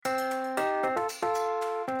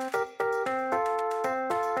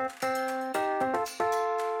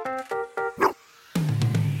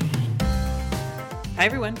Hi,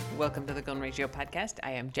 everyone. Welcome to the Golden Ratio podcast.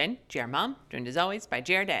 I am Jen, GR Mom, joined as always by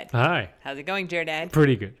GR Dad. Hi. How's it going, GR Dad?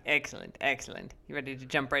 Pretty good. Excellent, excellent. You ready to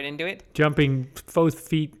jump right into it? Jumping, both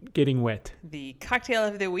feet getting wet. The cocktail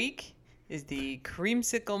of the week is the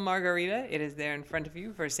creamsicle margarita. It is there in front of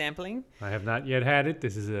you for sampling. I have not yet had it.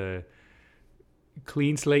 This is a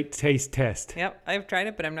clean slate taste test. Yep, I've tried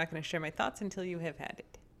it, but I'm not going to share my thoughts until you have had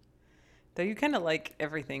it. Though you kind of like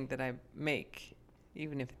everything that I make,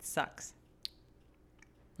 even if it sucks.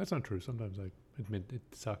 That's not true. Sometimes I admit it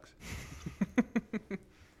sucks.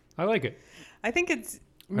 I like it. I think it's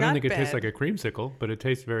I not don't think bad. it tastes like a creamsicle, but it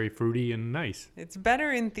tastes very fruity and nice. It's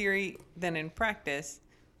better in theory than in practice,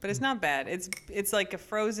 but it's not bad. It's like a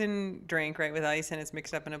frozen drink, right, with ice, and it's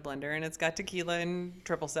mixed up in a blender, and it's got tequila and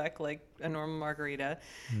triple sec like a normal margarita.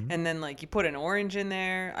 Mm-hmm. And then like you put an orange in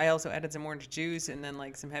there. I also added some orange juice and then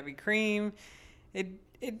like some heavy cream.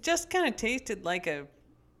 It just kind of tasted like a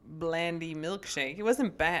blandy milkshake. It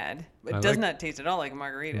wasn't bad, but it does not taste at all like a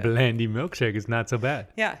margarita. Blandy milkshake is not so bad.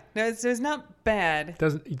 Yeah, no, it's not bad.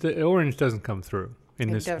 The orange doesn't come through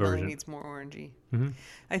in this It definitely version. needs more orangey. Mm-hmm.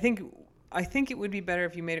 I think it would be better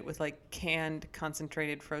if you made it with like canned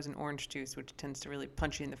concentrated frozen orange juice, which tends to really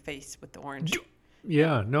punch you in the face with the orange.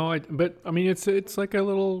 Yeah, no, but I mean it's like a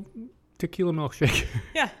little tequila milkshake.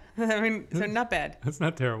 Yeah, I mean, so not bad. That's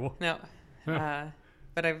not terrible. No,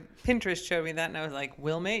 but Pinterest showed me that, and I was like,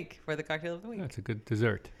 "We'll make for the cocktail of the week." That's a good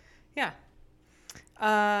dessert. Yeah.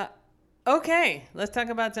 Okay, let's talk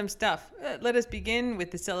about some stuff. Let us begin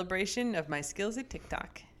with the celebration of my skills at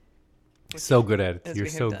TikTok. So good at it. as You're we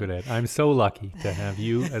have so done. good at it. I'm so lucky to have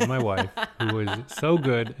you as my wife, who is so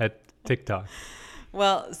good at TikTok.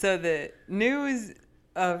 Well, so the news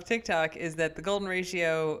of TikTok is that the Golden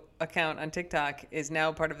Ratio account on TikTok is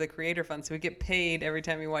now part of the Creator Fund, so we get paid every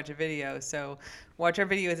time you watch a video. So watch our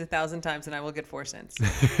videos 1,000 times, and I will get 4 cents.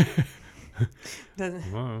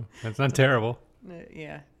 Doesn't? Wow, that's not terrible.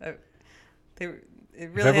 Yeah. It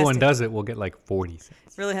If really everyone has to, does it, we'll get like 40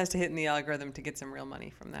 cents. really has to hit in the algorithm to get some real money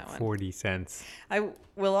from that one. 40 cents. I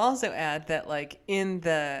will also add that, like, in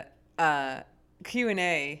the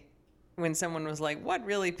Q&A, when someone was like, what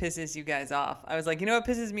really pisses you guys off? I was like, you know what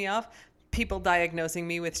pisses me off? People diagnosing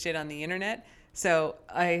me with shit on the internet. So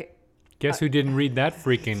Guess who didn't read that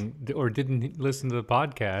or didn't listen to the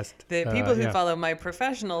podcast? the people who yeah. follow my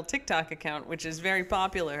professional TikTok account, which is very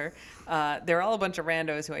popular, they're all a bunch of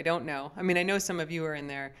randos who I don't know. I mean, I know some of you are in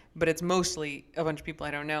there, but it's mostly a bunch of people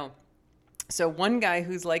I don't know. So one guy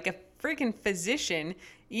who's like a freaking physician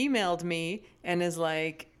emailed me and is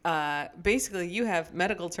like, basically, you have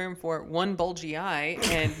medical term for one bulgy eye,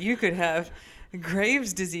 and you could have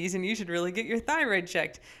Graves' disease, and you should really get your thyroid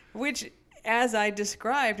checked, which, as I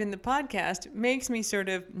described in the podcast, makes me sort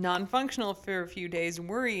of non-functional for a few days,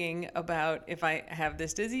 worrying about if I have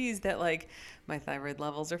this disease that, like, my thyroid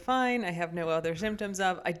levels are fine, I have no other symptoms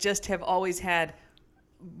of. I just have always had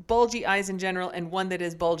bulgy eyes in general, and one that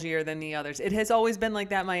is bulgier than the others. It has always been like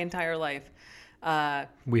that my entire life.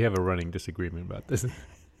 We have a running disagreement about this.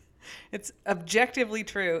 It's objectively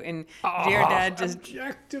true, and Dad just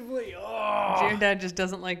objectively. Dad just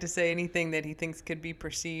doesn't like to say anything that he thinks could be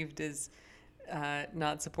perceived as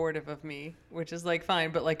not supportive of me, which is like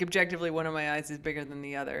fine, but like objectively, one of my eyes is bigger than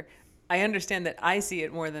the other. I understand that I see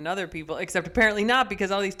it more than other people, except apparently not,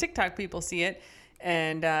 because all these TikTok people see it,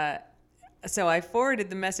 and so I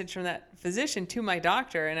forwarded the message from that physician to my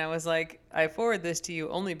doctor, and I was like, I forward this to you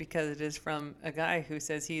only because it is from a guy who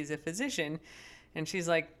says he is a physician. And she's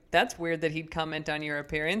like, that's weird that he'd comment on your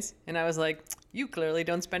appearance. And I was like, you clearly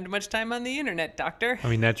don't spend much time on the internet, doctor. I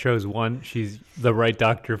mean, that shows 1, she's the right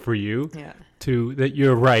doctor for you. Yeah. 2, that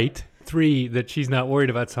you're right. 3, that she's not worried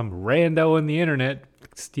about some rando on the internet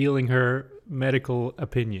stealing her medical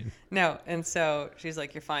opinion. No. And so she's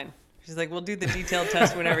like, you're fine. She's like, we'll do the detailed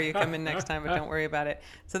test whenever you come in next time, but don't worry about it.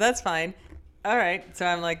 So that's fine. All right. So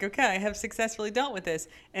I'm like, okay, I have successfully dealt with this.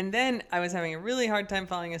 And then I was having a really hard time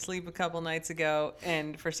falling asleep a couple nights ago.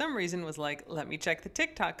 And for some reason was like, let me check the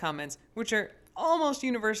TikTok comments, which are almost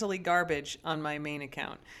universally garbage on my main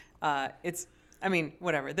account.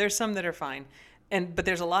 Whatever. There's some that are fine. But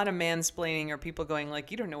there's a lot of mansplaining or people going like,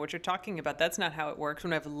 you don't know what you're talking about. That's not how it works,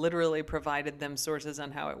 when I've literally provided them sources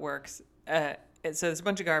on how it works. So there's a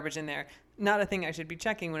bunch of garbage in there. Not a thing I should be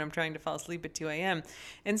checking when I'm trying to fall asleep at 2 a.m.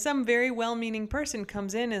 And some very well-meaning person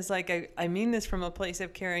comes in and is like, I mean this from a place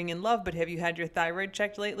of caring and love, but have you had your thyroid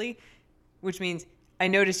checked lately? Which means, I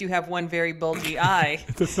noticed you have one very bulgy eye.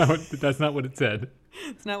 That's not what it said.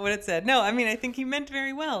 It's not what it said. No, I mean, I think he meant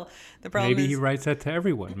very well. The problem Maybe is, he writes that to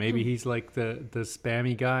everyone. Maybe he's like the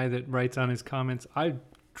spammy guy that writes on his comments, I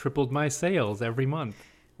tripled my sales every month.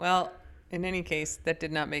 well, In any case, that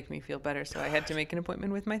did not make me feel better, so I had to make an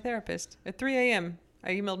appointment with my therapist at 3 a.m.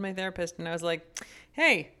 I emailed my therapist and I was like,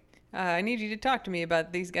 hey, I need you to talk to me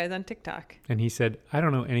about these guys on TikTok. And he said, I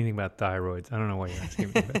don't know anything about thyroids. I don't know why you're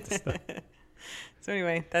asking me about this stuff. So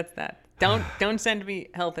anyway, that's that. Don't send me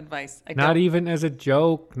health advice. Not even as a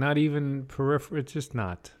joke, not even peripheral. It's just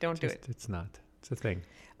not. Don't do it. It's not. It's a thing.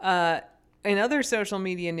 In other social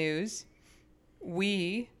media news,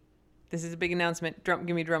 this is a big announcement.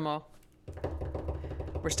 Give me drum roll.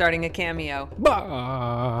 We're starting a Cameo.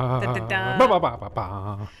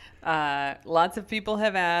 Lots of people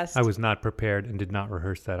have asked. I was not prepared and did not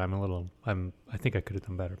rehearse that. I think I could have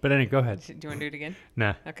done better. But anyway, go ahead. Do you want to do it again?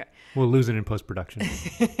 Nah. Okay. We'll lose it in post-production.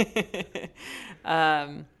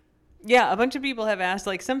 Yeah, a bunch of people have asked.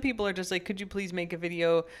 Like, some people are just like, could you please make a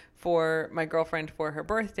video for my girlfriend for her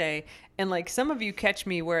birthday? And like, some of you catch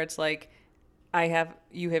me where it's like,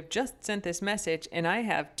 you have just sent this message and I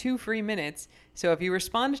have 2 free minutes. So if you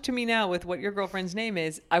respond to me now with what your girlfriend's name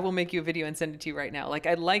is, I will make you a video and send it to you right now. Like,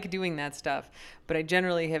 I like doing that stuff, but I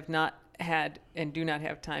generally have not had and do not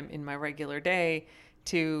have time in my regular day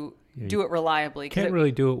to do it reliably. Can't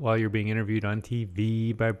really do it while you're being interviewed on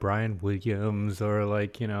TV by Brian Williams or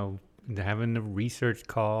like, having a research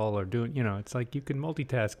call or doing, it's like you can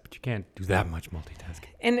multitask, but you can't do that much multitasking.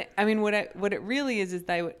 And I mean, what it really is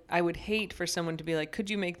that I would hate for someone to be like, could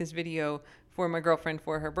you make this video for my girlfriend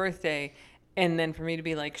for her birthday? And then for me to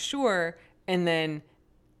be like, sure. And then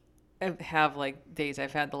I have like days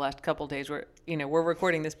I've had the last couple days where, we're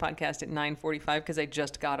recording this podcast at 9:45 because I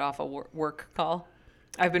just got off a work call.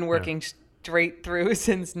 I've been working straight through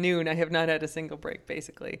since noon. I have not had a single break,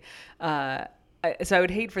 basically. So I would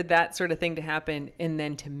hate for that sort of thing to happen and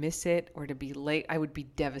then to miss it or to be late. I would be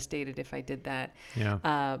devastated if I did that.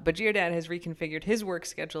 Yeah. But Giordad has reconfigured his work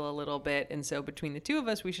schedule a little bit. And so between the two of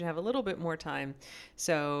us, we should have a little bit more time.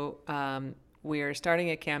 So we're starting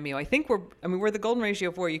a Cameo. I think we're the golden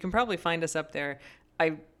ratio 4. You can probably find us up there.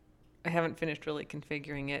 I haven't finished really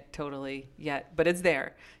configuring it totally yet, but it's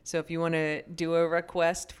there. So if you want to do a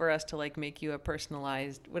request for us to like make you a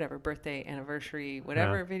personalized, whatever, birthday, anniversary,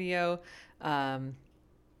 whatever video,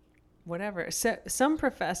 whatever. So, some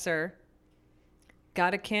professor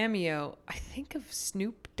got a Cameo, I think, of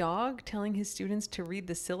Snoop Dogg telling his students to read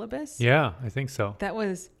the syllabus. Yeah, I think so. That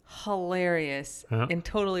was hilarious and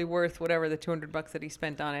totally worth whatever the $200 that he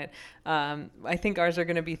spent on it. I think ours are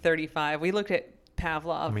going to be 35. We looked at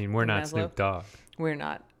Pavlov. I mean, we're not Maslow. Snoop Dogg. We're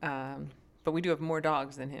not. But we do have more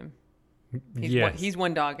dogs than him. He's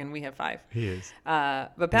one dog and we have 5. He is.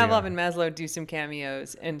 But Pavlov and Maslow do some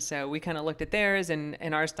cameos. And so we kind of looked at theirs and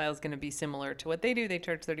our style is going to be similar to what they do. They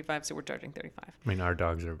charge 35, so we're charging 35. I mean, our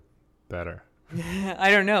dogs are better.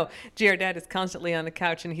 I don't know. Giordad is constantly on the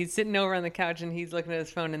couch and he's sitting over on the couch and he's looking at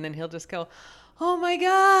his phone and then he'll just go, oh my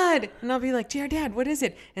God. And I'll be like, Giordad, what is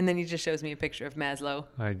it? And then he just shows me a picture of Maslow.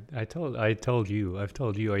 I've told you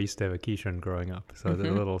I used to have a Keishun growing up. So the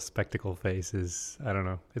little spectacle face is, I don't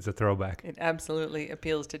know, it's a throwback. It absolutely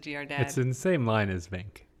appeals to Giordad. It's in the same line as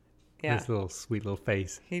Vink. Yeah. This little sweet little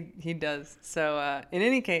face. He does. So in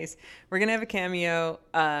any case, we're going to have a Cameo.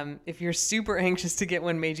 If you're super anxious to get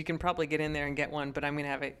one made, you can probably get in there and get one, but I'm going to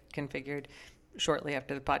have it configured shortly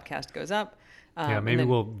after the podcast goes up. Maybe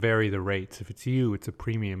we'll vary the rates. If it's you, it's a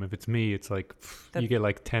premium. If it's me, it's like you get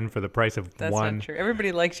like 10 for the price of that's one. That's not true.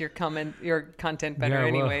 Everybody likes your content better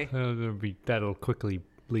anyway. That'll quickly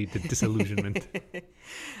lead to disillusionment.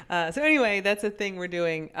 So anyway, that's a thing we're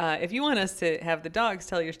doing. If you want us to have the dogs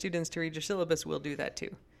tell your students to read your syllabus, we'll do that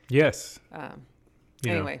too. Yes.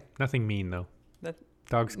 Anyway. Nothing mean though.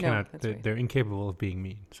 Dogs cannot, they're incapable of being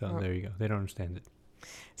mean. So there you go. They don't understand it.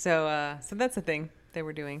 So that's the thing that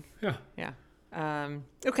we're doing. Yeah. Yeah.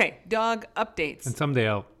 Okay, dog updates. And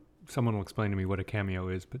someday someone will explain to me what a Cameo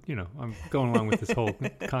is, but I'm going along with this whole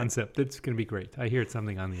concept. It's going to be great. I hear it's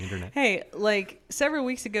something on the internet. Hey, like several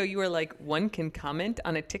weeks ago, you were like, one can comment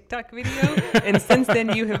on a TikTok video. And since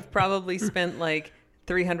then you have probably spent like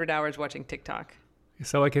 300 hours watching TikTok.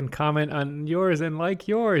 So I can comment on yours and like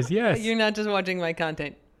yours. Yes. You're not just watching my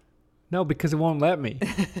content. No, because it won't let me.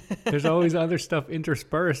 There's always other stuff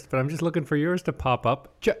interspersed, but I'm just looking for yours to pop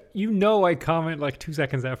up. I comment like 2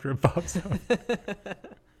 seconds after it pops up.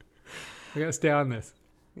 I got to stay on this.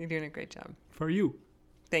 You're doing a great job. For you.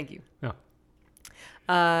 Thank you.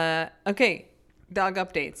 Yeah. Okay, dog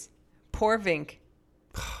updates. Poor Vink.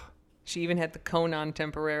 She even had the cone on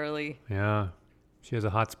temporarily. Yeah. She has a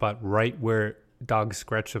hot spot right where dogs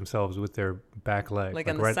scratch themselves with their back leg. Like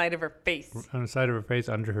on the side of her face. On the side of her face,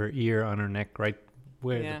 under her ear, on her neck, right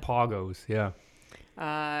where the paw goes. Yeah.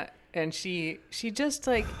 And she just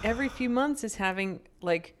like every few months is having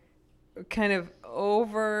like kind of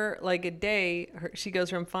over like a day, she goes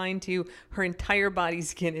from fine to her entire body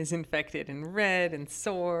skin is infected and red and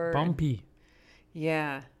sore. Bumpy.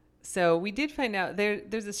 Yeah. So we did find out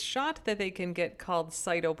there's a shot that they can get called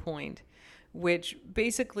Cytopoint, which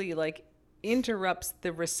basically like interrupts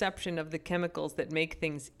the reception of the chemicals that make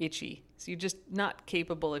things itchy. So you're just not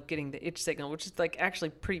capable of getting the itch signal, which is like actually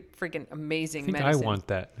pretty freaking amazing I think medicine. I want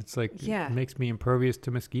that. It's like, it makes me impervious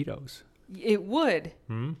to mosquitoes. It would.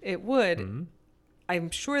 It would. Mm-hmm. I'm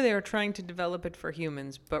sure they are trying to develop it for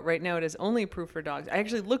humans, but right now it is only approved for dogs. I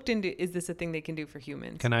actually looked into, is this a thing they can do for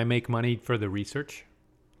humans? Can I make money for the research?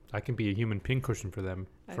 I can be a human pincushion for them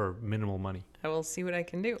for minimal money. I will see what I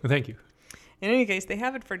can do. Thank you. In any case, they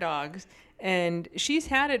have it for dogs, and she's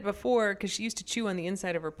had it before because she used to chew on the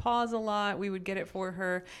inside of her paws a lot. We would get it for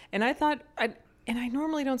her, and I thought, and I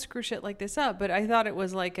normally don't screw shit like this up, but I thought it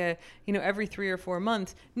was like a, every 3 or 4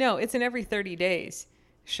 months. No, it's an every 30 days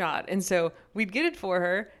shot, and so we'd get it for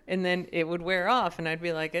her, and then it would wear off, and I'd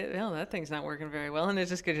be like, well, that thing's not working very well, and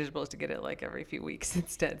it's just because you're supposed to get it like every few weeks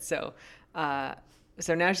instead. So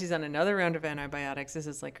now she's on another round of antibiotics. This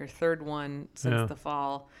is like her third one since the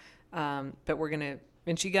fall. But we're going to,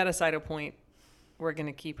 and she got a Cytopoint. We're going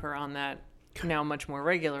to keep her on that now much more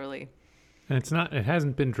regularly. And it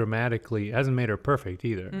hasn't made her perfect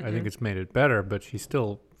either. Mm-mm. I think it's made it better, but she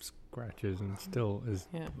still scratches and still is,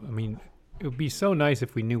 I mean, it would be so nice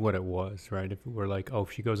if we knew what it was, right? If we're like, oh,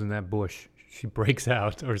 if she goes in that bush, she breaks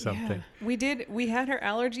out or something. Yeah. We had her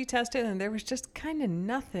allergy tested and there was just kind of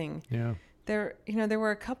nothing. Yeah. There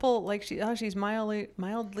were a couple, like she's mildly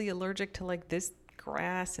allergic to like this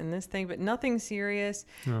grass and this thing, but nothing serious.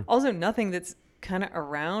 Yeah. Also nothing that's kind of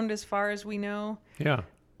around as far as we know. Yeah.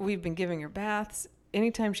 We've been giving her baths.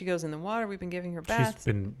 Anytime she goes in the water, we've been giving her baths. She's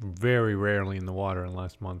been very rarely in the water in the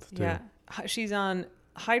last month, too. Yeah. She's on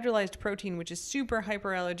hydrolyzed protein, which is super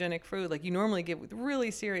hyperallergenic food, like you normally get with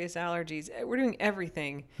really serious allergies. We're doing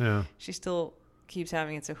everything. Yeah. She still keeps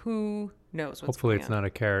having it, so who knows what's Hopefully going it's on. not a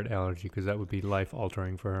carrot allergy, because that would be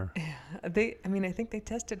life-altering for her. I think they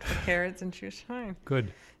tested for carrots, and she was fine.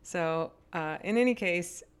 Good. So, in any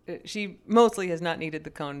case, she mostly has not needed the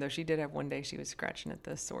cone, though she did have one day she was scratching at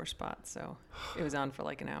the sore spot, so it was on for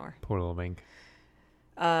like an hour. Poor little Vink.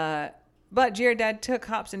 But Jared Dad took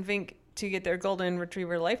Hops and Vink to get their Golden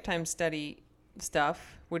Retriever Lifetime Study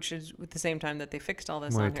stuff, which is at the same time that they fixed all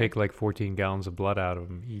this on her. They take like 14 gallons of blood out of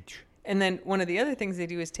them each. And then one of the other things they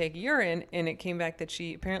do is take urine, and it came back that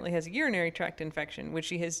she apparently has a urinary tract infection, which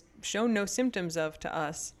she has shown no symptoms of to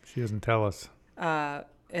us. She doesn't tell us.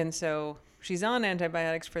 And so she's on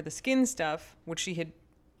antibiotics for the skin stuff, which she had,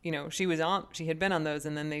 she had been on those,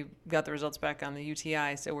 and then they got the results back on the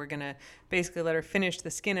UTI. So we're going to basically let her finish the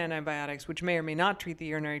skin antibiotics, which may or may not treat the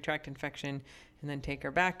urinary tract infection, and then take her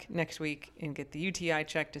back next week and get the UTI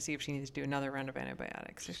checked to see if she needs to do another round of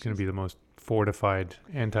antibiotics. She's going to be the most fortified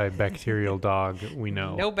antibacterial dog we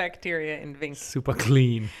know. No bacteria in Vink. Super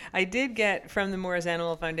clean. I did get from the Morris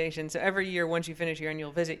Animal Foundation, so every year once you finish your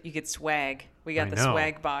annual visit, you get swag. We got the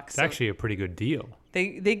swag box. It's actually a pretty good deal.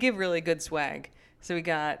 They give really good swag. So we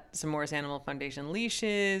got some Morris Animal Foundation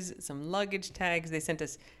leashes, some luggage tags. They sent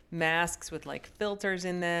us masks with like filters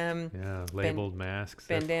in them. Yeah, labeled masks.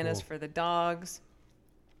 Bandanas for the dogs.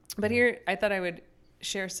 But here, I thought I would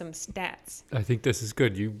share some stats. I think this is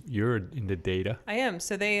good. You're into data. I am.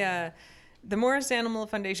 So they, the Morris Animal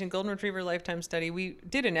Foundation Golden Retriever Lifetime Study, we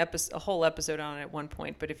did a whole episode on it at one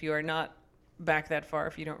point, but if you are not back that far,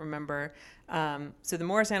 if you don't remember. So the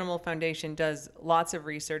Morris Animal Foundation does lots of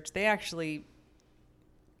research. They actually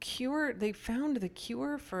found the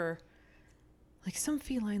cure for like some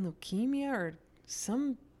feline leukemia or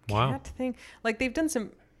some cat thing. Like they've done some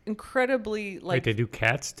incredibly like. Wait, they do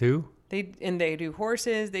cats too? They do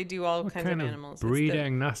horses. They do all kinds of animals. What kind of breed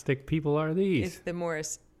agnostic people are these? It's the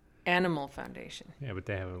Morris Animal Foundation. Yeah, but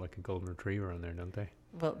they have like a golden retriever on there, don't they?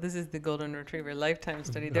 Well, this is the Golden Retriever Lifetime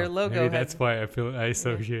Study. Their logo. Maybe that's why I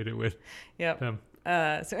associate it with them.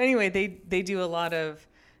 So anyway, they do a lot of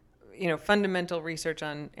fundamental research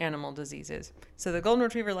on animal diseases. So the Golden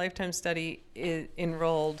Retriever Lifetime Study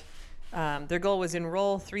enrolled. Their goal was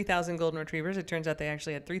enroll 3,000 Golden Retrievers. It turns out they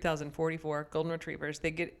actually had 3,044 Golden Retrievers.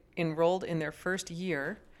 They get enrolled in their first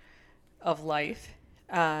year of life.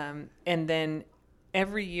 And then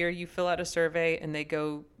every year you fill out a survey and they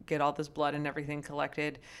go get all this blood and everything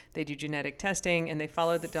collected. They do genetic testing and they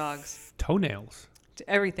follow the dogs. Toenails. To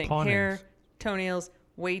everything. Paw hair, nails. toenails,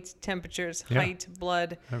 weight, temperatures, height,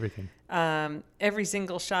 blood. Everything. every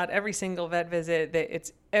single shot, every single vet visit.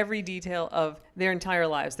 It's every detail of their entire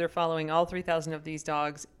lives. They're following all 3,000 of these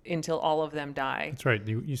dogs until all of them die. That's right.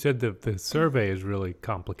 You said the survey is really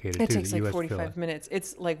complicated, It too. takes the like US 45 minutes.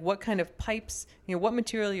 It's like what kind of pipes, what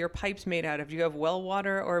material are your pipes made out of? Do you have well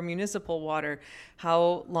water or municipal water?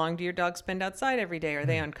 How long do your dogs spend outside every day? Are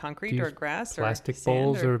they on concrete or grass or plastic sand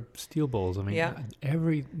bowls or steel bowls? I mean, Yeah.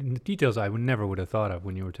 every details I never would have thought of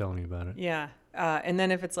when you were telling me about it. Yeah. And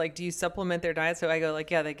then if it's like, do you supplement their diet? So I go like,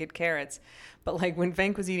 yeah, they get carrots. But like when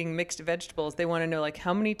Venk was eating mixed vegetables, they want to know like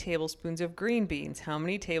how many tablespoons of green beans, how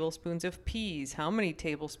many tablespoons of peas, how many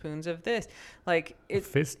tablespoons of this. Like A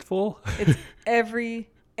fistful? it's every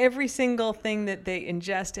single thing that they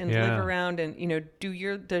ingest and live Yeah. around. And,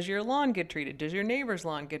 does your lawn get treated? Does your neighbor's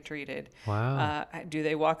lawn get treated? Wow. Do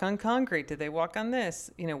they walk on concrete? Do they walk on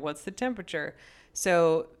this? What's the temperature?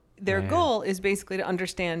 So their Man. goal is basically to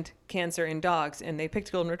understand cancer in dogs, and they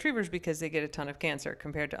picked golden retrievers because they get a ton of cancer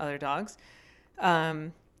compared to other dogs.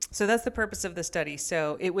 So that's the purpose of the study.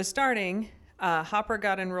 So it was starting. Hopper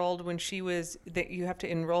got enrolled when you have to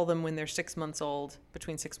enroll them when they're 6 months old,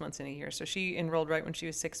 between 6 months and a year. So she enrolled right when she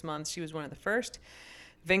was 6 months. She was one of the first.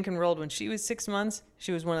 Vink enrolled when she was 6 months.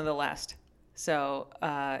 She was one of the last. So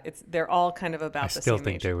they're all kind of about I the same still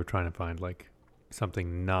think age. they were trying to find like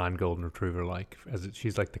something non-golden retriever like,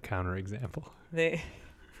 she's like the counter example.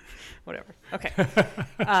 Whatever. Okay.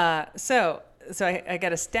 So I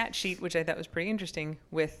got a stat sheet, which I thought was pretty interesting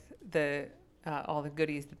with all the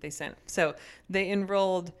goodies that they sent. So they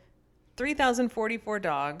enrolled 3,044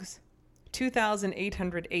 dogs,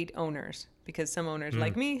 2,808 owners, because some owners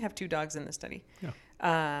like me have 2 dogs in the study.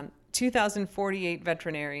 Yeah. 2,048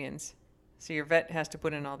 veterinarians. So your vet has to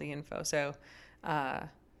put in all the info. So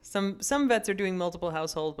some vets are doing multiple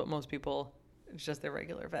households, but most people, it's just their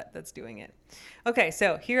regular vet that's doing it. Okay,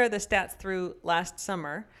 so here are the stats through last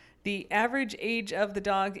summer. The average age of the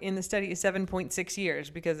dog in the study is 7.6 years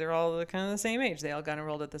because they're all kind of the same age. They all got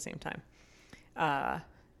enrolled at the same time.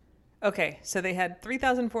 Okay, so they had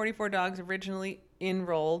 3,044 dogs originally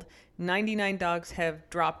enrolled. 99 dogs have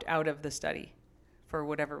dropped out of the study for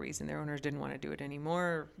whatever reason. Their owners didn't want to do it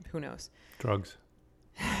anymore. Who knows? Drugs.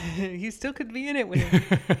 You still could be in it.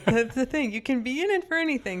 That's the thing. You can be in it for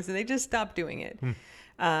anything. So they just stopped doing it.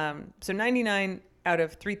 So 99 out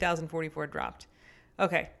of 3,044 dropped.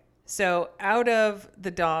 Okay. So out of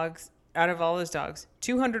all those dogs,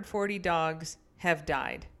 240 dogs have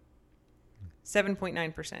died.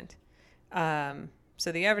 7.9%.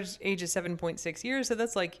 So the average age is 7.6 years. So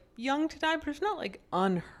that's like young to die, but it's not like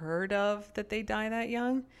unheard of that they die that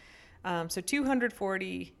young. So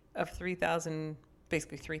 240 of 3,000,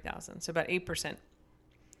 basically 3,000. So about 8%.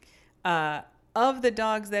 Of the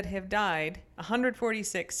dogs that have died,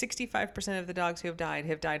 146, 65% of the dogs who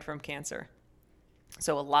have died from cancer.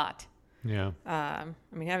 So a lot. Yeah.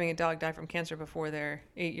 Having a dog die from cancer before they're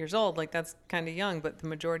 8 years old, like that's kind of young, but the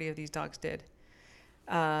majority of these dogs did.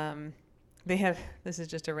 This is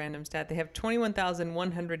just a random stat, they have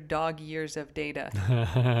 21,100 dog years of data.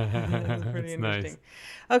 That's pretty interesting. Nice.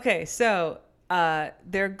 Okay, so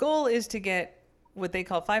their goal is to get what they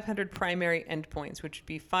call 500 primary endpoints, which would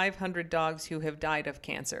be 500 dogs who have died of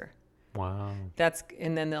cancer. Wow.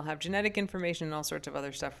 And then they'll have genetic information and all sorts of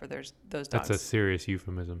other stuff for those dogs. That's a serious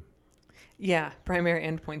euphemism. Yeah, primary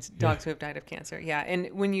endpoints, dogs who have died of cancer. Yeah,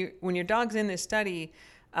 and when your dog's in this study,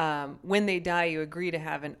 when they die, you agree to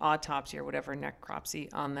have an autopsy or whatever, necropsy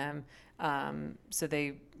on them. So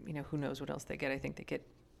they, who knows what else they get. I think they get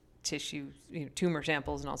tissue, tumor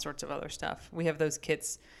samples and all sorts of other stuff. We have those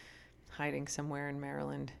kits hiding somewhere in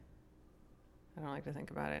Maryland. I don't like to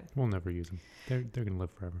think about it. We'll never use them. They're going to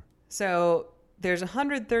live forever. So there's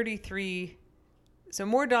 133. So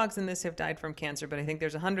more dogs than this have died from cancer, but I think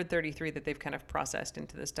there's 133 that they've kind of processed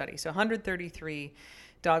into the study. So 133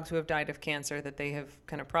 dogs who have died of cancer that they have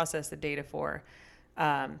kind of processed the data for.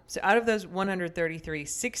 So out of those 133,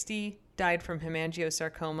 60 died from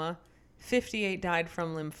hemangiosarcoma, 58 died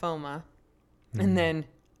from lymphoma, and then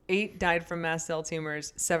 8 died from mast cell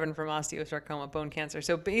tumors, 7 from osteosarcoma, bone cancer.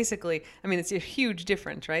 So basically, it's a huge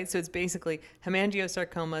difference, right? So it's basically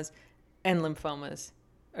hemangiosarcomas and lymphomas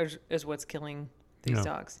is what's killing these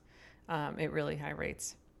dogs at really high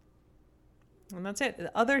rates. And that's it.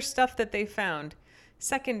 The other stuff that they found,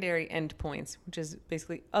 secondary endpoints, which is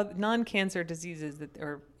basically non-cancer diseases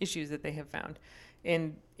or issues that they have found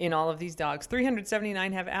in all of these dogs.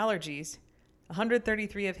 379 have allergies.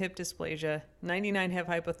 133 have hip dysplasia. 99 have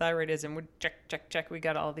hypothyroidism. We're check. We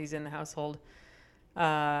got all of these in the household.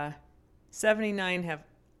 79 have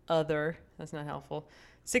other. That's not helpful.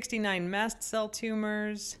 69 mast cell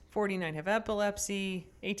tumors. 49 have epilepsy.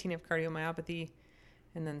 18 have cardiomyopathy.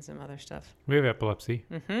 and then some other stuff. We have epilepsy.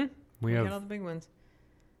 Mm-hmm. We Got all have the big ones.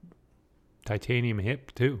 titanium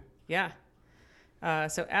hip too. Yeah.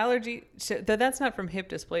 So allergy, that's not from hip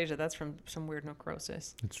dysplasia. That's from some weird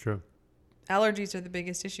necrosis. It's true. Allergies are the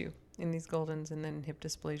biggest issue in these Goldens, and then hip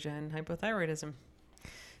dysplasia and hypothyroidism.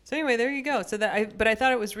 So anyway, there you go. But I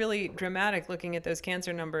thought it was really dramatic looking at those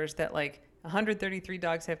cancer numbers that like 133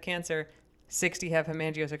 dogs have cancer, 60 have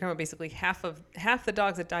hemangiosarcoma. Basically half the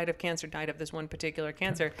dogs that died of cancer died of this one particular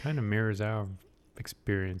cancer. Kind of mirrors our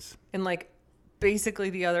experience. And like basically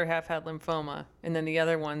the other half had lymphoma, and then the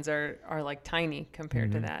other ones are like tiny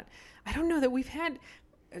compared to that. I don't know that we've had,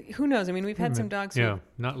 who knows? I mean, we've had some dogs Yeah,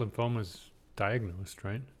 not lymphomas diagnosed,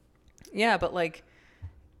 right? Yeah, but like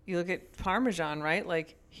you look at Parmesan, right?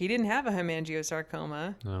 Like he didn't have a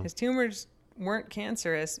hemangiosarcoma. No. His tumors weren't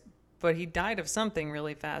cancerous, but he died of something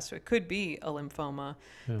really fast. So it could be a lymphoma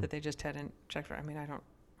that they just hadn't checked for. I mean, I don't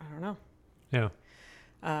know. Yeah.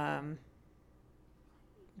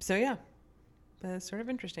 So yeah, that's sort of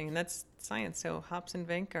interesting, and that's science. So Hops and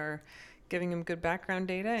Vink are giving him good background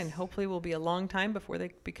data, and hopefully will be a long time before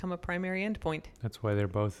they become a primary endpoint. That's why they're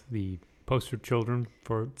both the poster children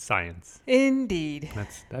for science. Indeed.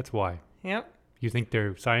 That's why. Yep. You think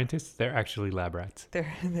they're scientists? They're actually lab rats.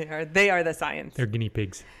 They are the science. They're guinea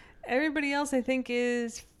pigs. Everybody else, I think,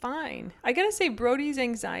 is fine. I gotta say, Brody's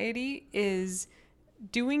anxiety is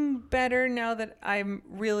doing better now that I'm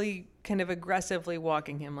really kind of aggressively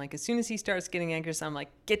walking him. Like as soon as he starts getting anxious, I'm like,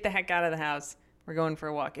 get the heck out of the house. We're going for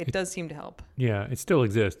a walk. It does seem to help. Yeah, it still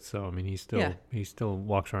exists. So I mean, he still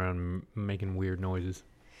walks around making weird noises.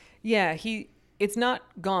 Yeah, it's not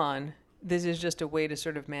gone. This is just a way to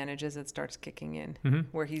sort of manage as it starts kicking in. Mm-hmm.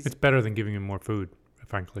 Where he's. It's better than giving him more food,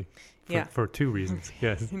 frankly. For two reasons.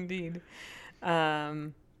 Yes. Indeed.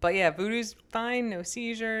 But yeah, Voodoo's fine. No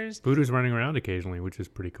seizures. Voodoo's running around occasionally, which is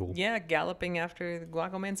pretty cool. Yeah, galloping after the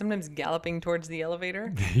Guaco Man. Sometimes galloping towards the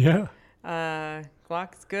elevator. Yeah.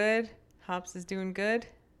 Guac's good. Hops is doing good.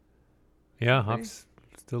 Yeah, Hops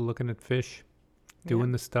still looking at fish,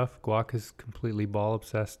 doing the stuff. Guac is completely ball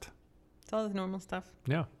obsessed. It's all the normal stuff.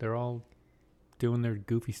 Yeah, they're all doing their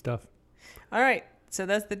goofy stuff. All right, so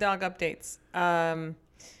that's the dog updates.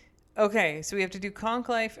 Okay, so we have to do Conch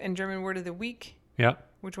Life and German Word of the Week. Yeah.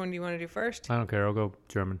 Which one do you want to do first? I don't care. I'll go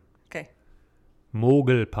German. Okay.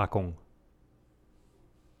 Mogelpackung.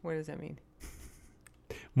 What does that mean?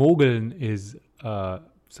 Mogeln is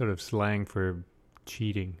sort of slang for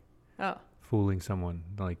cheating. Oh. Fooling someone.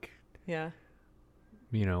 Like, yeah.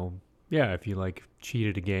 You know, yeah, if you like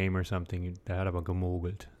cheated a game or something, that had about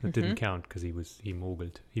gemogelt. That didn't count because he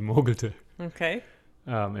mogelte. Okay.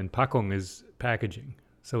 And Packung is packaging.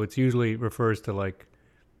 So it's usually refers to like,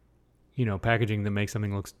 you know, packaging that makes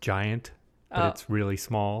something look giant, but it's really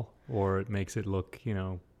small, or it makes it look, you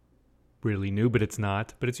know, really new, but it's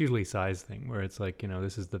not. But it's usually a size thing where it's like, you know,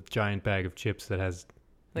 this is the giant bag of chips that has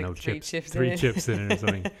like no three chips, in it. chips in it or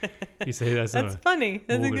something. You say that's funny.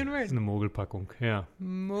 That's a good word. It's the Mogelpackung. Yeah.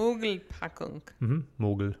 Mogelpackung. Mm-hmm.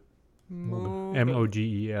 Mogel.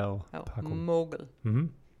 Mogel. Oh, Packung. Mogel.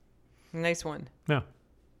 Mm-hmm. Nice one. Yeah.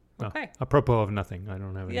 Okay. Apropos of nothing. I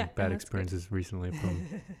don't have any bad that's experiences recently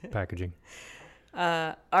from packaging.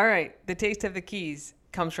 All right. The Taste of the Keys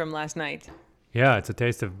comes from last night. Yeah, it's a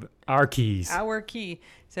taste of our keys. Our key.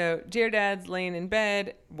 So Dad's laying in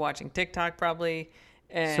bed, watching TikTok probably.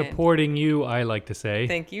 And supporting you, I like to say.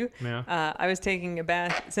 Thank you. Yeah. I was taking a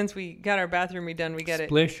bath. Since we got our bathroom redone, we got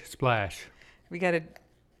Splish, splash. We got a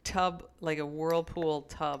tub, like a whirlpool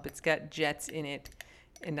tub. It's got jets in it.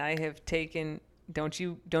 And I have taken... Don't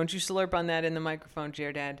you slurp on that in the microphone,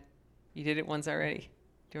 Dad. You did it once already.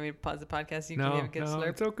 Do you want me to pause the podcast so you can have a good slurp?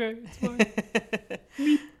 It's okay.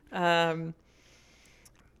 It's fine.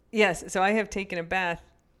 Yes, so I have taken a bath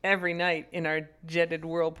every night in our jetted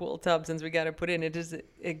whirlpool tub since we got it put in. It is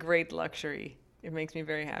a great luxury. It makes me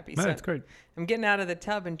very happy. No, so it's great. I'm getting out of the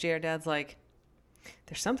tub, and Dad's like,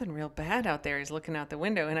 there's something real bad out there. He's looking out the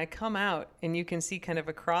window, and I come out, and you can see kind of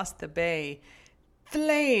across the bay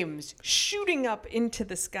flames shooting up into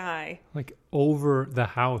the sky. Like over the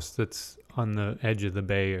house that's on the edge of the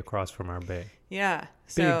bay across from our bay. Yeah.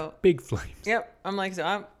 So big flames. Yep. I'm like, all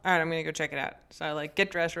right, I'm going to go check it out. So I like get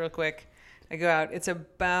dressed real quick. I go out. It's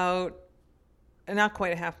about not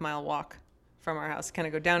quite a half-mile walk from our house. Kind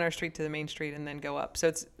of go down our street to the main street and then go up. So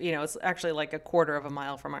it's, you know, it's actually like a quarter of a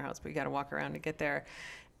mile from our house, but we got to walk around to get there.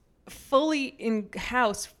 Fully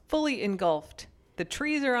engulfed. The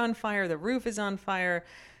trees are on fire. The roof is on fire.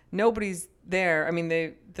 Nobody's there. I mean,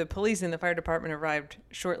 the police and the fire department arrived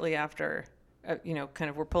shortly after, you know, kind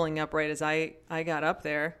of were pulling up right as I got up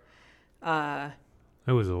there. There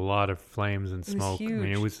was a lot of flames and smoke. Huge. I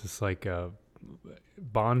mean, it was just like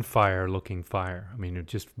bonfire-looking fire. I mean,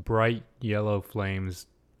 just bright yellow flames,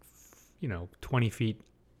 20 feet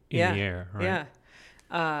in Yeah. the air, right?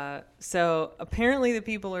 Yeah. So apparently the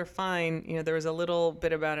people are fine. There was a little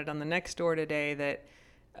bit about it on the next door today that,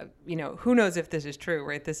 who knows if this is true,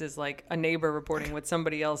 right? This is like a neighbor reporting what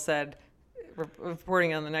somebody else said,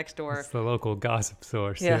 reporting on the next door. It's the local gossip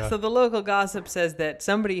source. Yeah. So the local gossip says that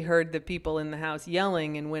somebody heard the people in the house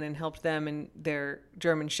yelling and went and helped them and their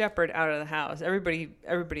German Shepherd out of the house. Everybody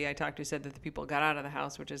I talked to said that the people got out of the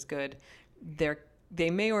house, which is good. They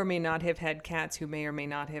may or may not have had cats who may or may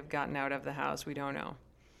not have gotten out of the house. We don't know.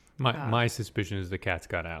 My suspicion is the cats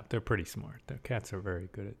got out. They're pretty smart. The cats are very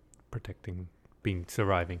good at protecting,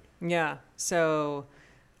 surviving. Yeah. So,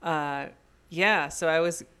 so I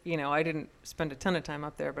was, I didn't spend a ton of time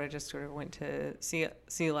up there, but I just sort of went to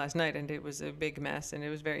see last night, and it was a big mess, and it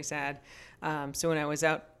was very sad. So when I was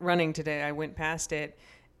out running today, I went past it,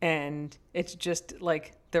 and it's just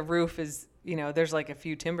like the roof is, there's like a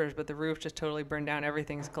few timbers, but the roof just totally burned down.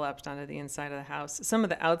 Everything's collapsed onto the inside of the house. Some of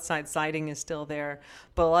the outside siding is still there,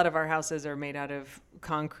 but a lot of our houses are made out of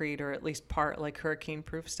concrete, or at least part like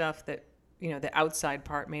hurricane-proof stuff that, the outside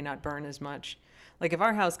part may not burn as much. Like if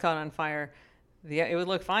our house caught on fire, it would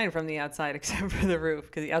look fine from the outside except for the roof,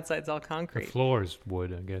 because the outside's all concrete. The floors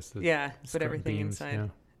would, I guess. But everything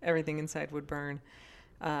inside would burn.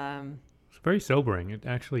 It's very sobering. It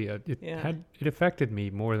actually it affected me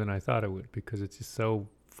more than I thought it would, because it's just so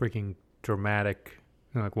freaking dramatic.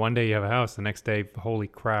 Like one day you have a house, the next day, holy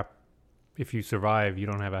crap! If you survive, you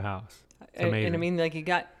don't have a house. It's amazing. And I mean, like you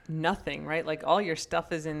got nothing, right? Like all your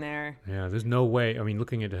stuff is in there. Yeah, there's no way. I mean,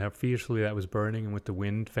 looking at how fiercely that was burning and with the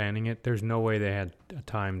wind fanning it, there's no way they had a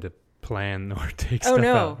time to plan or take stuff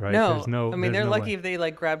out, right? No. I mean, they're lucky if they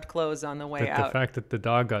like grabbed clothes on the way out. The fact that the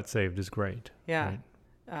dog got saved is great. Yeah.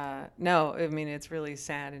 Right? No, I mean, it's really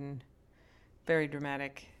sad and very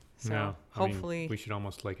dramatic. So hopefully we should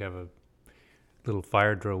almost like have a little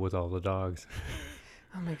fire drill with all the dogs.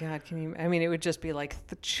 Oh my God, it would just be like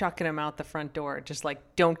chucking them out the front door. Just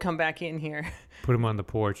like, don't come back in here. Put them on the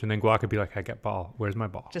porch, and then Guac could be like, I got ball. Where's my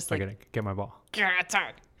ball? Just I gotta get my ball. Get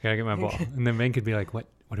outside. Gotta get my ball. And then Ben could be like, what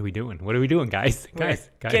are we doing? What are we doing, guys? Guys.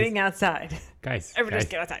 Getting outside. Guys. Everybody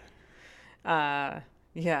just get outside.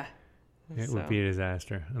 Yeah. It would be a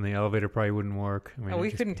disaster. And the elevator probably wouldn't work. I mean,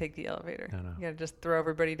 we couldn't take the elevator. No. You gotta just throw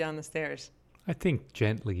everybody down the stairs. I think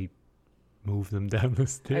gently move them down the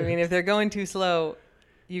stairs. I mean, if they're going too slow,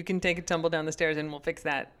 you can take a tumble down the stairs and we'll fix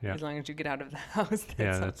that as long as you get out of the house.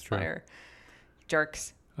 That's true. Fire.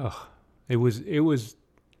 Jerks. Oh, it was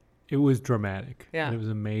dramatic. Yeah. It was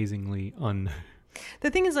amazingly The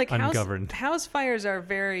thing is, like, ungoverned. House fires are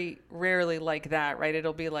very rarely like that, right?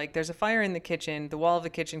 It'll be like there's a fire in the kitchen, the wall of the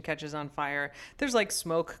kitchen catches on fire. There's like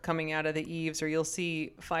smoke coming out of the eaves, or you'll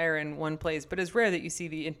see fire in one place, but it's rare that you see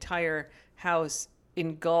the entire house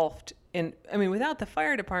engulfed. And I mean, without the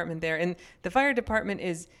fire department there, and the fire department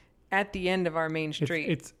is at the end of our main street.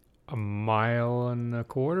 It's a mile and a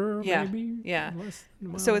quarter, maybe? Yeah. Less than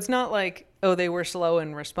a mile. So it's not like, oh, they were slow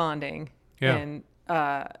in responding. Yeah. And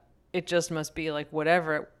it just must be like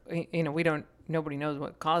whatever, nobody knows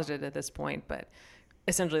what caused it at this point, but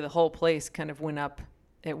essentially the whole place kind of went up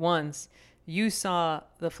at once. You saw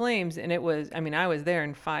the flames, and it was, I was there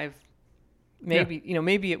in 5,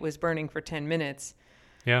 maybe it was burning for 10 minutes.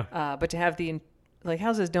 Yeah. But to have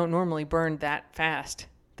houses don't normally burn that fast,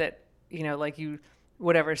 that,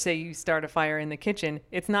 say you start a fire in the kitchen,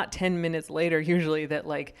 it's not 10 minutes later usually that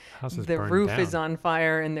the roof is on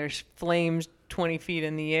fire and there's flames 20 feet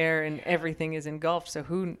in the air and everything is engulfed. So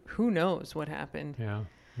who knows what happened? Yeah,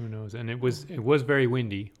 who knows? And it was very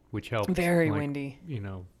windy, which helped. Very windy.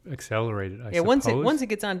 Accelerate it. I suppose. Once it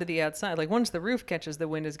gets onto the outside, like once the roof catches, the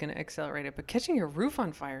wind is going to accelerate it. But catching your roof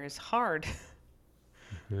on fire is hard.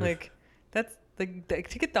 Like that's to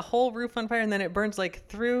get the whole roof on fire, and then it burns like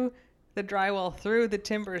through the drywall, through the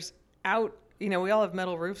timbers, out. We all have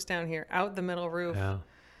metal roofs down here, out the metal roof. Yeah.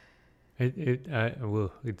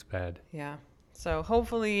 It's bad. Yeah. So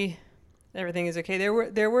hopefully everything is okay.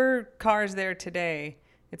 There were cars there today.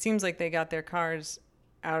 It seems like they got their cars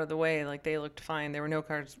out of the way. Like they looked fine. There were no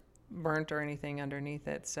cars burnt or anything underneath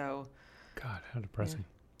it. So. God, how depressing.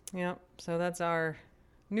 Yeah. So that's our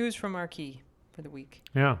news from our key for the week.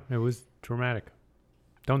 Yeah, it was dramatic.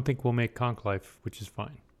 Don't think we'll make Conch Life, which is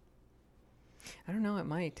fine. I don't know. It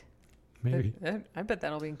might. Maybe. I bet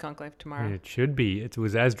that'll be in Conch Life tomorrow. I mean, it should be. It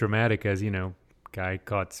was as dramatic as, guy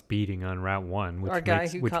caught speeding on Route 1, which or a guy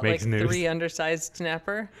makes, who which caught makes like news. 3 undersized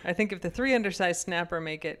snapper. I think if the 3 undersized snapper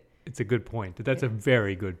make it, it's a good point. That's a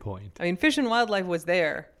very good point. I mean, Fish and Wildlife was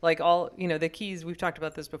there. Like all, the Keys, we've talked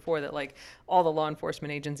about this before, that like all the law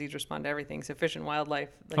enforcement agencies respond to everything. So Fish and Wildlife,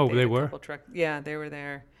 like they were? Yeah, they were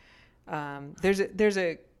there.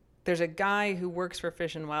 There's a guy who works for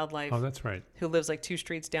Fish and Wildlife. Oh, that's right. Who lives like 2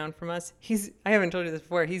 streets down from us. I haven't told you this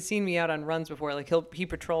before. He's seen me out on runs before. Like he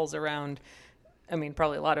patrols around, I mean,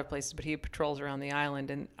 probably a lot of places, but he patrols around the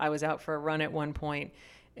island. And I was out for a run at one point,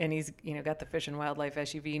 and he's, got the Fish and Wildlife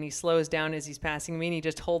SUV, and he slows down as he's passing me, and he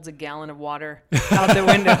just holds a gallon of water out the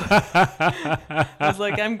window. I was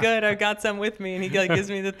like, I'm good. I've got some with me. And he like gives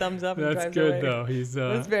me the thumbs up and drives That's good, away. though. He's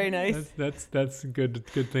that's very nice. That's good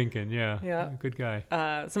thinking. Yeah. Yeah. Good guy.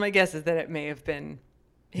 So my guess is that it may have been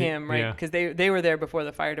him, right? Because they were there before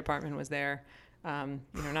the fire department was there.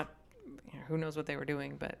 Not who knows what they were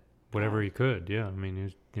doing, but whatever he could. Yeah. I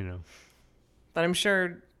mean, But I'm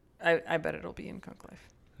sure. I bet it'll be in Kunk Life.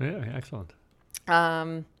 Yeah, excellent.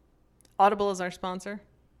 Audible is our sponsor.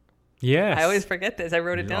 Yes. I always forget this. I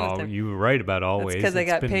wrote it down this time. You were right about always. Because I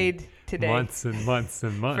got paid today. Months and months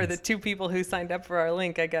and months. For the 2 people who signed up for our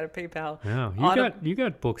link, I got a PayPal. Yeah, you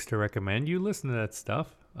got books to recommend. You listen to that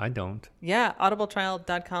stuff. I don't. Yeah,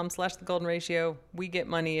 audibletrial.com/The Golden Ratio. We get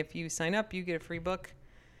money if you sign up. You get a free book.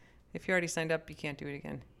 If you already signed up, you can't do it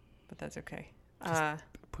again. But that's okay.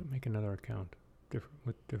 Make another account.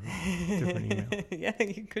 Different email. Yeah,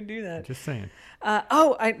 you could do that. Just saying. Now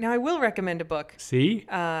I will recommend a book. See?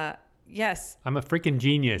 Yes. I'm a freaking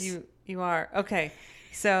genius. You are. Okay.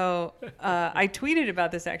 So I tweeted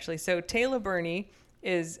about this actually. So Taylor Burney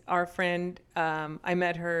is our friend. I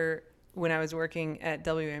met her when I was working at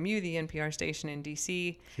WMU, the NPR station in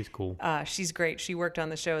DC. She's cool. She's great. She worked on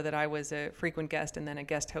the show that I was a frequent guest and then a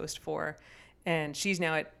guest host for. And she's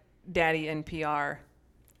now at Daddy NPR.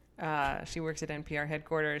 She works at NPR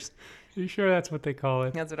headquarters. Are you sure that's what they call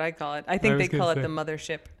it? That's what I call it. I think they call it the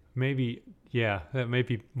mothership. Maybe, yeah, that may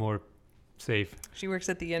be more safe. She works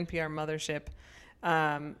at the NPR mothership.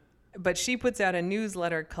 But she puts out a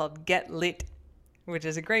newsletter called Get Lit, which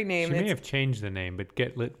is a great name. She may have changed the name, but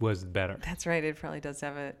Get Lit was better. That's right. It probably does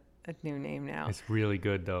have a new name now. It's really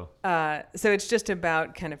good, though. So it's just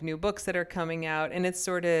about kind of new books that are coming out, and it's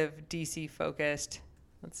sort of DC focused.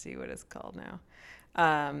 Let's see what it's called now.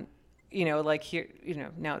 Like here,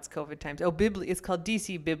 now it's COVID times. Oh, it's called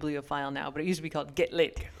DC Bibliophile now, but it used to be called Get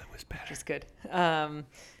Lit. Get Lit was better. Which is good.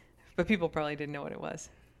 But people probably didn't know what it was.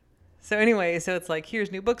 So anyway, so it's like,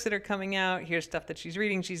 here's new books that are coming out. Here's stuff that she's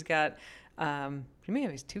reading. She's got, she may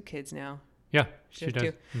have 2 kids now. Yeah, she does.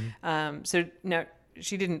 2. Mm-hmm. So now,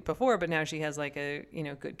 she didn't before, but now she has like a,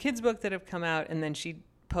 good kids book that have come out. And then she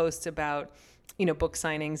posts about, book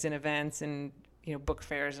signings and events and, book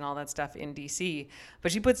fairs and all that stuff in DC.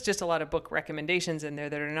 But she puts just a lot of book recommendations in there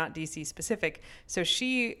that are not DC specific. So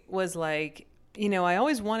she was like, I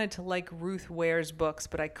always wanted to like Ruth Ware's books,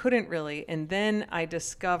 but I couldn't really. And then I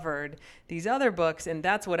discovered these other books, and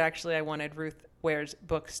that's what actually I wanted Ruth Ware's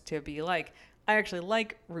books to be like. I actually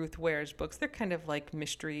like Ruth Ware's books. They're kind of like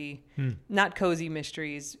mystery, not cozy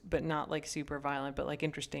mysteries, but not like super violent, but like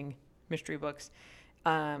interesting mystery books.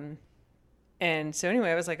 And so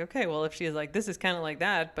anyway, I was like, okay, well, if she's like, this is kind of like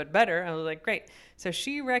that, but better, I was like, great. So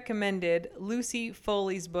she recommended Lucy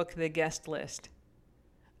Foley's book, The Guest List.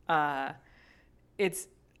 It's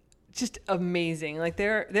just amazing. Like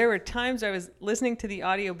there were times I was listening to the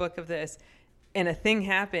audiobook of this and a thing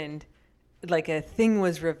happened, like a thing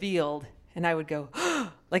was revealed, and I would go,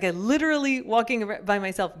 like I literally walking by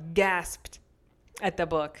myself gasped at the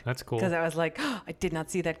book. That's cool. Because I was like, I did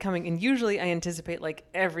not see that coming. And usually I anticipate like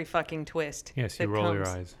every fucking twist. Yes, you roll your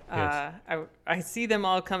eyes. Yes. I see them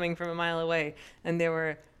all coming from a mile away. And there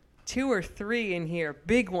were 2 or 3 in here,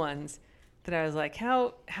 big ones, that I was like,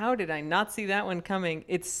 how did I not see that one coming?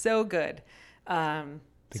 It's so good. The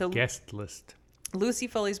Guest List. Lucy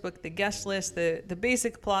Foley's book, The Guest List, the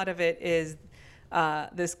basic plot of it is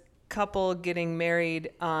this couple getting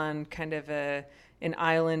married on kind of an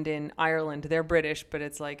island in Ireland. They're British, but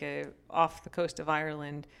it's like off the coast of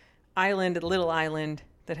Ireland, a little island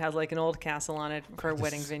that has like an old castle on it for a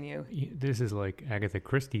wedding venue. This is like Agatha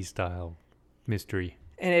Christie style mystery.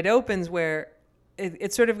 And it opens where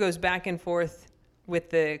it sort of goes back and forth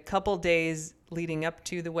with the couple days leading up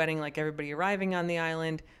to the wedding, like everybody arriving on the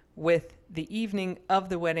island, with the evening of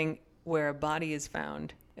the wedding where a body is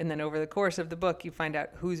found. And then over the course of the book, you find out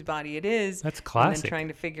whose body it is. That's classic. And then trying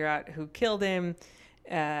to figure out who killed him.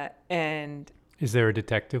 And is there a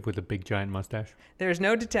detective with a big giant mustache? There's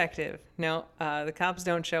no detective. No, the cops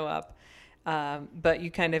don't show up. But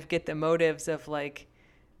you kind of get the motives of like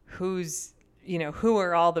who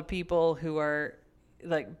are all the people who are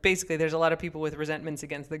like basically there's a lot of people with resentments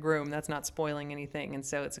against the groom. That's not spoiling anything. And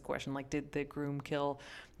so it's a question like, did the groom kill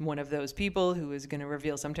one of those people who is going to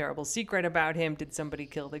reveal some terrible secret about him? Did somebody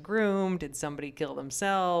kill the groom? Did somebody kill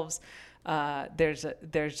themselves? There's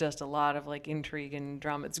just a lot of like intrigue and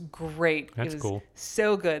drama. It's great. That's it was cool.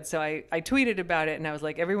 So good. So I tweeted about it and I was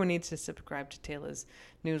like, everyone needs to subscribe to Taylor's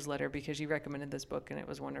newsletter because she recommended this book and it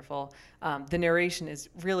was wonderful. The narration is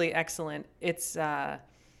really excellent. It's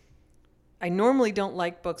I normally don't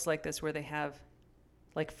like books like this where they have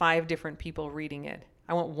like 5 different people reading it.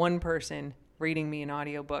 I want one person reading me an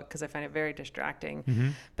audiobook because I find it very distracting. Mm-hmm.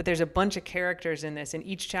 But there's a bunch of characters in this and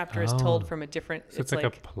each chapter is told from a different... So it's like a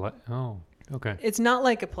play. Oh, okay. It's not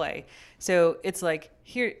like a play. So it's like,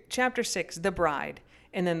 here, chapter 6, The Bride.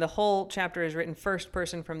 And then the whole chapter is written first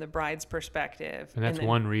person from the bride's perspective. And that's then,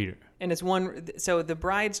 one reader. And it's one, so the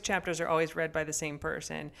bride's chapters are always read by the same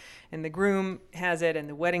person. And the groom has it, and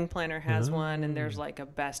the wedding planner has one, and there's like a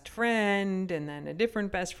best friend, and then a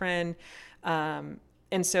different best friend. And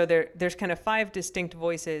so there's kind of 5 distinct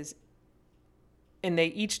voices, and they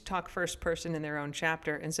each talk first person in their own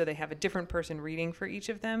chapter. And so they have a different person reading for each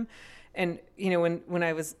of them. And, you know, when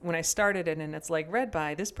I started it and it's like read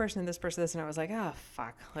by this person and this person, this, and I was like, oh,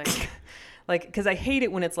 fuck. Like, because I hate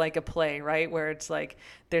it when it's like a play, right? Where it's like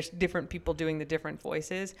there's different people doing the different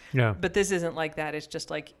voices. Yeah. But this isn't like that. It's just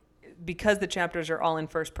like, because the chapters are all in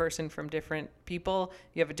first person from different people,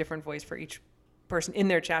 you have a different voice for each person in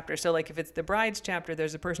their chapter. So like if it's the bride's chapter,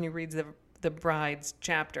 there's a person who reads the bride's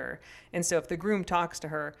chapter. And so if the groom talks to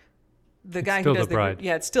her, the guy who does the bride.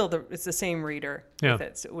 Yeah, it's the same reader with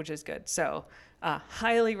it, which is good. So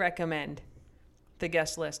highly recommend The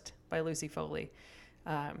Guest List by Lucy Foley.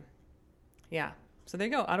 Yeah. So there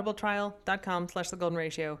you go. audibletrial.com/The Golden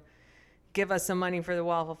Ratio. Give us some money for the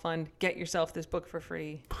Waffle Fund. Get yourself this book for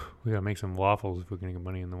free. We gotta make some waffles if we're gonna get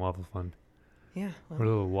money in the Waffle Fund. Yeah. Well, we're a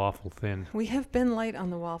little waffle thin. We have been light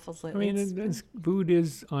on the waffles lately. I mean, food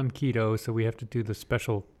is on keto, so we have to do the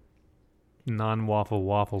special non-waffle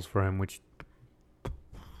waffles for him, which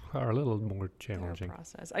are a little more challenging.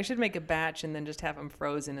 Process. I should make a batch and then just have them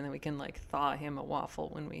frozen, and then we can like thaw him a waffle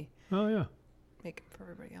when we make it for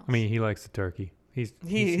everybody else. I mean, he likes the turkey. He's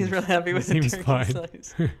really happy with the turkey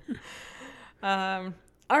slice.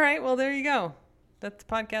 All right, well there you go. That's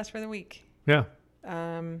the podcast for the week. Yeah.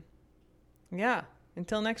 Yeah.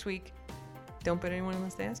 Until next week, don't put anyone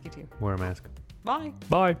unless they ask you to. Wear a mask. Bye.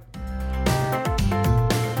 Bye.